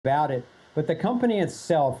about it. But the company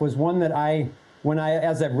itself was one that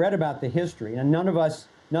as I've read about the history, and none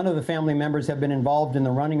of the family members have been involved in the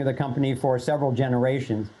running of the company for several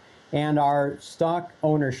generations. And our stock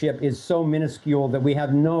ownership is so minuscule that we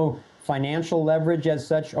have no financial leverage as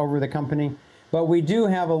such over the company. But we do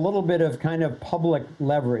have a little bit of kind of public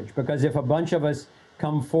leverage, because if a bunch of us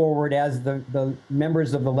come forward as the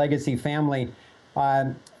members of the legacy family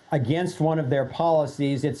against one of their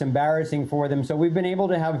policies, it's embarrassing for them. So we've been able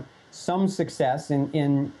to have some success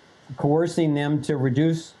in coercing them to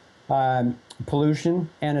reduce pollution,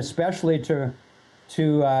 and especially to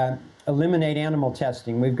eliminate animal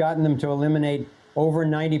testing. We've gotten them to eliminate over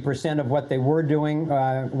 90% of what they were doing.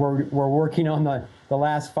 We're working on the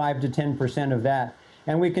last 5 to 10% of that.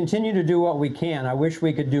 And we continue to do what we can. I wish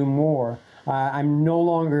we could do more. I'm no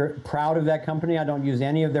longer proud of that company. I don't use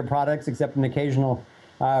any of their products except an occasional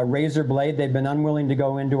razor blade. They've been unwilling to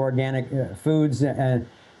go into organic foods. You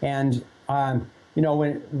know,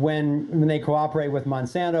 when they cooperate with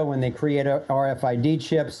Monsanto, when they create RFID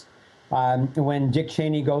chips, when Dick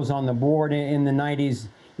Cheney goes on the board in the 90s,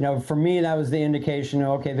 you know, for me, that was the indication,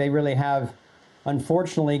 okay, they really have,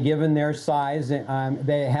 unfortunately, given their size,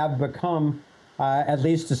 they have become, at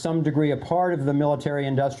least to some degree, a part of the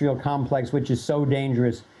military-industrial complex, which is so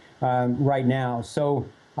dangerous right now. So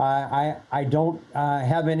I don't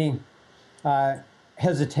have any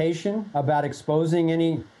hesitation about exposing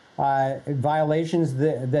any violations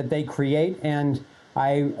that they create, and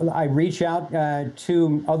I reach out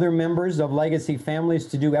to other members of legacy families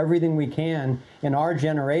to do everything we can in our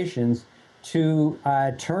generations to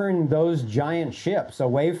turn those giant ships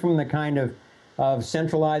away from the kind of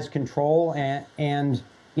centralized control and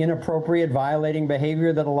inappropriate violating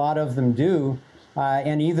behavior that a lot of them do,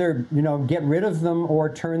 and either, you know, get rid of them or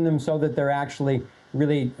turn them so that they're actually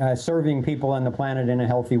really serving people on the planet in a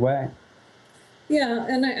healthy way. Yeah,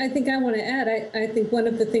 and I think I want to add, I think one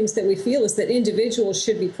of the things that we feel is that individuals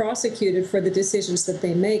should be prosecuted for the decisions that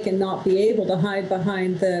they make and not be able to hide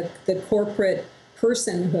behind the corporate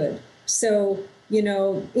personhood. So, you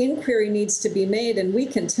know, inquiry needs to be made, and we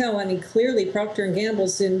can tell, I mean, clearly Procter &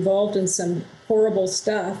 Gamble's involved in some horrible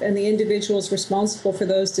stuff, and the individuals responsible for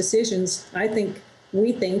those decisions,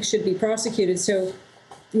 we think should be prosecuted. So,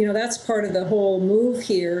 you know, that's part of the whole move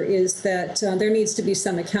here, is that there needs to be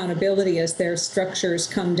some accountability as their structures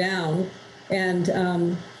come down and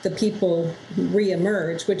the people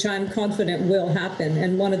reemerge, which I'm confident will happen.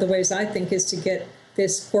 And one of the ways I think is to get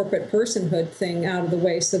this corporate personhood thing out of the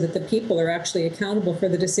way so that the people are actually accountable for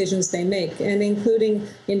the decisions they make, and including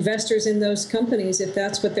investors in those companies. If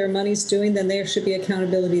that's what their money's doing, then there should be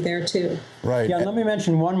accountability there too. Right. Yeah, let me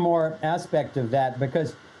mention one more aspect of that,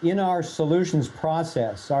 because in our solutions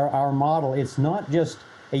process, our model, it's not just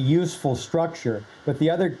a useful structure, but the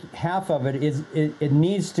other half of it is it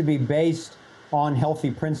needs to be based on healthy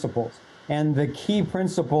principles. And the key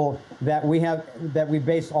principle that we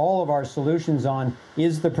base all of our solutions on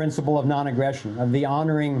is the principle of non-aggression, of the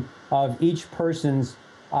honoring of each person's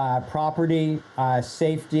property,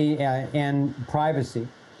 safety, and privacy.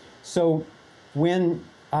 So when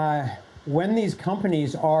these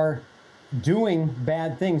companies are doing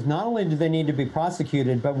bad things, not only do they need to be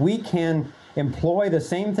prosecuted, but we can employ the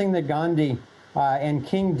same thing that Gandhi and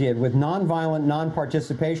King did with nonviolent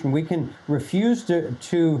non-participation. We can refuse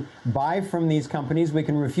to buy from these companies. We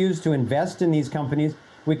can refuse to invest in these companies.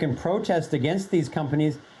 We can protest against these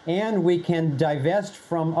companies, and we can divest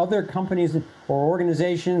from other companies or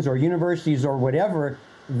organizations or universities or whatever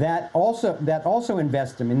that also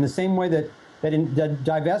invest them in the same way that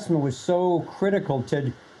divestment was so critical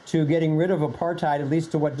to getting rid of apartheid, at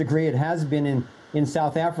least to what degree it has been in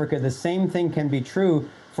South Africa. The same thing can be true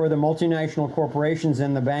for the multinational corporations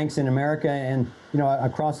and the banks in America and, you know,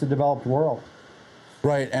 across the developed world.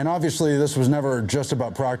 Right, and obviously this was never just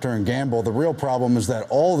about Procter & Gamble. The real problem is that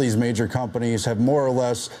all these major companies have more or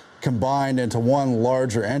less combined into one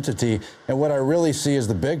larger entity. And what I really see as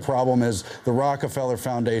the big problem is the Rockefeller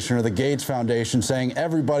Foundation or the Gates Foundation saying,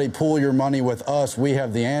 everybody pool your money with us, we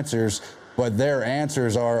have the answers. But their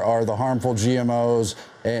answers are the harmful GMOs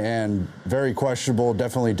and very questionable,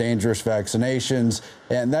 definitely dangerous vaccinations.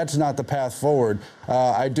 And that's not the path forward.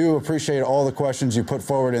 I do appreciate all the questions you put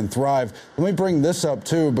forward in Thrive. Let me bring this up,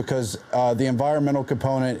 too, because the environmental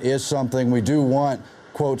component is something we do want,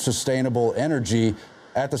 quote, sustainable energy.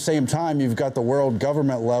 At the same time, you've got the world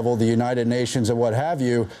government level, the United Nations and what have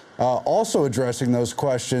you, also addressing those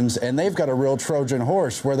questions, and they've got a real Trojan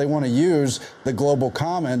horse where they want to use the global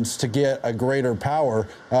commons to get a greater power,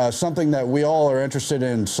 something that we all are interested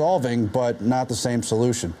in solving, but not the same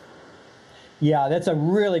solution. Yeah, that's a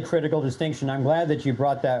really critical distinction. I'm glad that you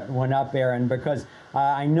brought that one up, Aaron, because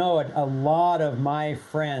I know a lot of my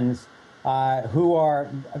friends who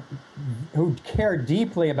care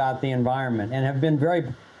deeply about the environment and have been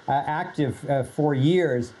very active for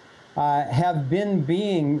years have been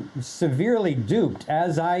being severely duped,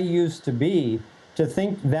 as I used to be, to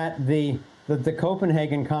think that the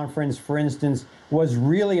Copenhagen conference, for instance, was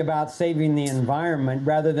really about saving the environment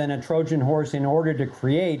rather than a Trojan horse in order to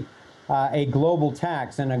create a global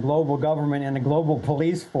tax and a global government and a global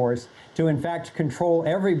police force to, in fact, control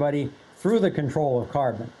everybody through the control of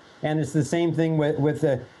carbon. And it's the same thing with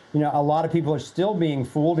the, a lot of people are still being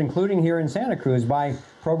fooled, including here in Santa Cruz, by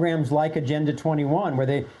programs like Agenda 21, where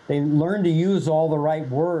they learn to use all the right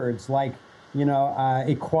words like,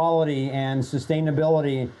 equality and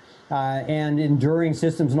sustainability and enduring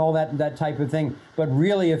systems and all that type of thing. But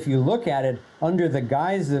really, if you look at it, under the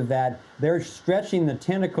guise of that, they're stretching the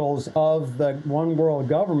tentacles of the one world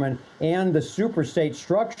government and the superstate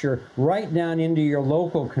structure right down into your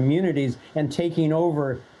local communities and taking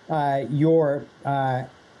over your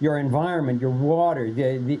environment, your water,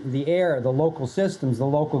 the air, the local systems, the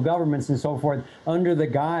local governments, and so forth, under the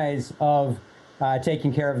guise of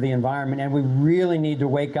taking care of the environment. And we really need to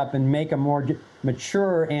wake up and make a more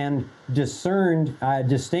mature and discerned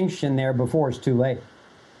distinction there before it's too late.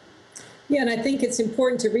 Yeah, and I think it's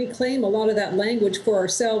important to reclaim a lot of that language for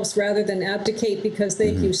ourselves rather than abdicate because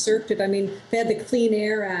they've usurped it. I mean, they had the Clean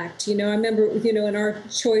Air Act. I remember, in our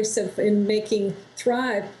choice in making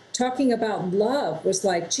Thrive, talking about love was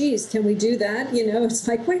like, geez, can we do that? It's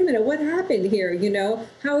like, wait a minute, what happened here?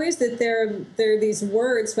 How is it there are these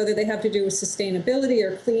words, whether they have to do with sustainability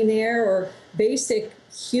or clean air or basic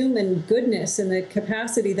human goodness and the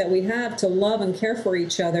capacity that we have to love and care for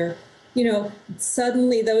each other,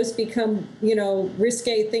 suddenly those become,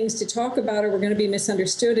 risque things to talk about, or we're going to be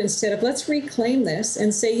misunderstood, instead of let's reclaim this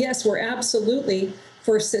and say, yes, we're absolutely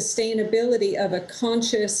for sustainability of a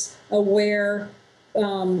conscious, aware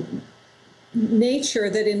nature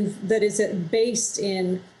that is based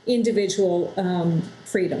in individual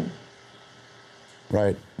freedom.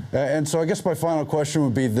 Right. And so I guess my final question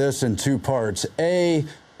would be this in two parts. A,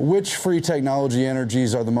 which free technology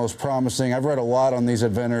energies are the most promising? I've read a lot on these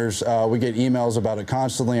inventors. We get emails about it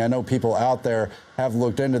constantly. I know people out there have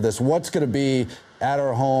looked into this. What's going to be at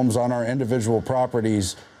our homes, on our individual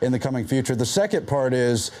properties in the coming future? The second part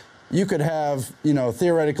is, you could have,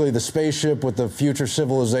 theoretically the spaceship with the future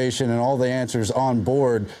civilization and all the answers on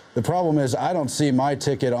board. The problem is I don't see my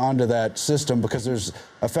ticket onto that system because there's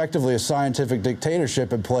effectively a scientific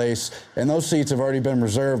dictatorship in place, and those seats have already been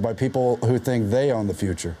reserved by people who think they own the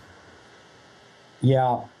future.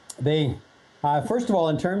 Yeah, first of all,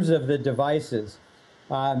 in terms of the devices,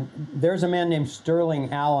 there's a man named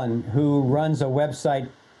Sterling Allen who runs a website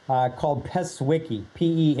called PES Wiki,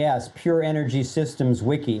 PES, Pure Energy Systems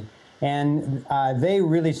Wiki. And they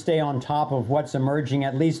really stay on top of what's emerging,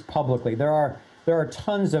 at least publicly. There are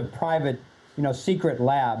tons of private, secret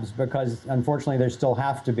labs, because unfortunately there still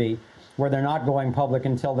have to be, where they're not going public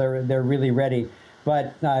until they're really ready.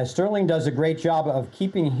 But Sterling does a great job of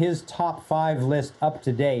keeping his top 5 list up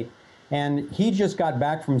to date. And he just got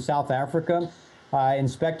back from South Africa,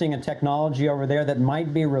 inspecting a technology over there that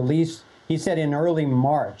might be released, he said, in early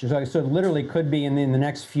March. So it literally could be in the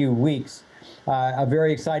next few weeks. A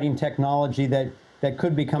very exciting technology that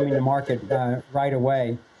could be coming to market right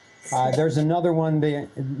away. There's another one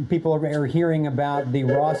people are hearing about, the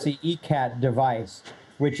Rossi ECAT device,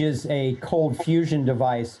 which is a cold fusion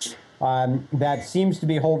device that seems to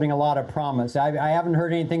be holding a lot of promise. I haven't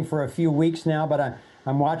heard anything for a few weeks now, but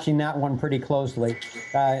I'm watching that one pretty closely.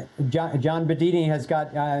 John Bedini has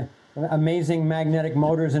got amazing magnetic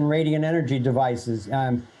motors and radiant energy devices.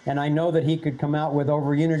 And I know that he could come out with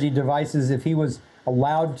over unity devices if he was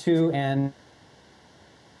allowed to, and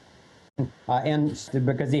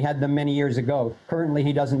because he had them many years ago. Currently,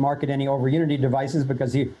 he doesn't market any over unity devices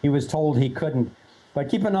because he was told he couldn't. But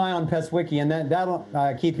keep an eye on PES Wiki, and that'll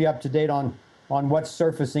keep you up to date on what's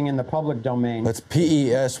surfacing in the public domain. That's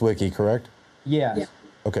PES Wiki, correct? Yes. Yeah.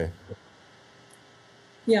 Okay.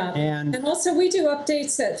 Yeah, and also we do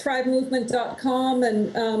updates at thrivemovement.com,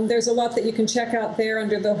 and there's a lot that you can check out there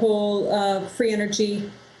under the whole free energy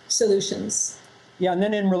solutions. Yeah, and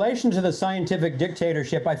then in relation to the scientific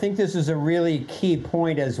dictatorship, I think this is a really key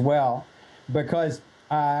point as well, because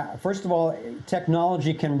first of all,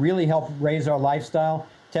 technology can really help raise our lifestyle.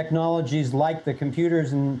 Technologies like the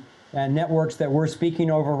computers and networks that we're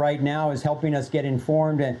speaking over right now is helping us get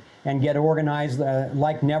informed and get organized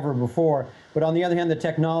like never before. But on the other hand, the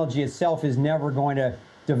technology itself is never going to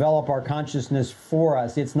develop our consciousness for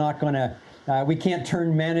us. It's not going to We can't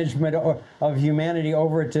turn management of humanity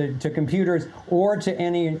over to computers or to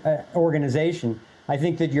any organization. I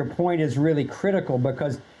think that your point is really critical,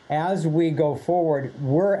 because as we go forward,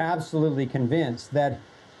 we're absolutely convinced that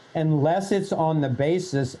unless it's on the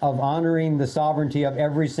basis of honoring the sovereignty of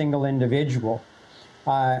every single individual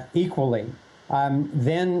equally,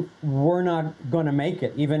 then we're not going to make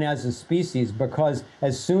it, even as a species, because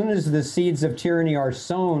as soon as the seeds of tyranny are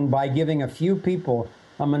sown by giving a few people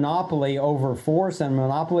a monopoly over force and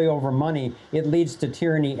monopoly over money, it leads to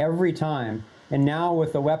tyranny every time. And now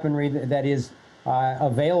with the weaponry that is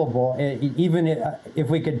available, even if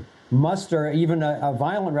we could muster even a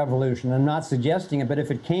violent revolution, I'm not suggesting it, but if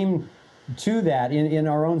it came to that in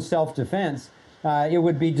our own self-defense, it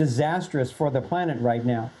would be disastrous for the planet right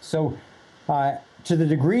now. So to the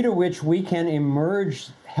degree to which we can emerge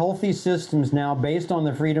healthy systems now based on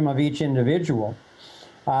the freedom of each individual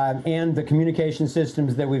and the communication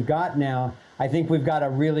systems that we've got now, I think we've got a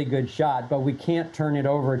really good shot, but we can't turn it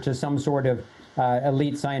over to some sort of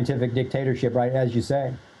elite scientific dictatorship, right, as you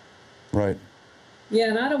say. Right. Yeah,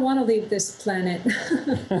 and I don't want to leave this planet.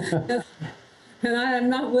 And I'm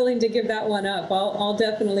not willing to give that one up. I'll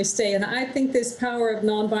definitely stay. And I think this power of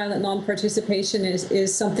nonviolent non-participation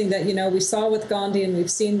is something that, you know, we saw with Gandhi and we've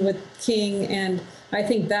seen with King. And I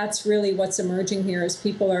think that's really what's emerging here, as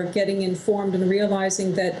people are getting informed and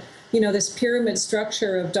realizing that, you know, this pyramid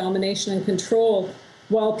structure of domination and control,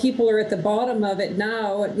 while people are at the bottom of it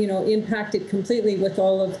now, you know, impacted completely with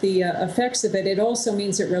all of the effects of it, it also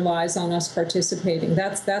means it relies on us participating.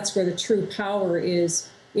 That's where the true power is,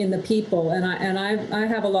 in the people. And I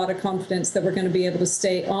have a lot of confidence that we're going to be able to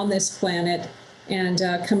stay on this planet and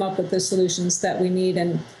come up with the solutions that we need.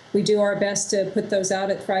 And we do our best to put those out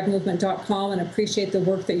at thrivemovement.com, and appreciate the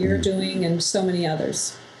work that you're doing and so many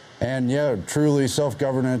others. And yeah, truly,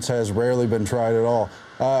 self-governance has rarely been tried at all.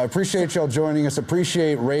 Appreciate y'all joining us.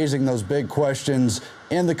 Appreciate raising those big questions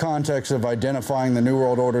in the context of identifying the New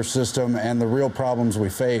World Order system and the real problems we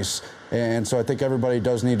face. And so I think everybody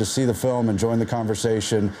does need to see the film and join the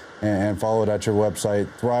conversation and follow it at your website,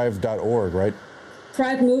 thrive.org, right?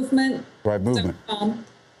 Thrive Movement. Thrive Movement.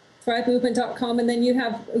 ThriveMovement.com, and then you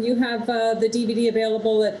have the DVD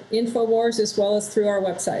available at INFOWARS as well as through our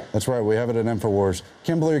website. That's right, we have it at INFOWARS.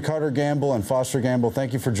 Kimberly Carter Gamble and Foster Gamble,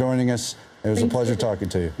 thank you for joining us. It was a pleasure talking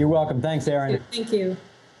to you. You're welcome. Thanks, Aaron. Thank you.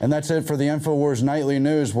 And that's it for the INFOWARS Nightly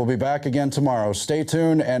News. We'll be back again tomorrow. Stay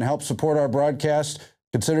tuned and help support our broadcast.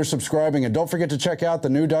 Consider subscribing, and don't forget to check out the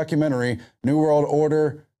new documentary, New World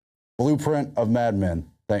Order: Blueprint of Madmen.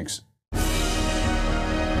 Thanks.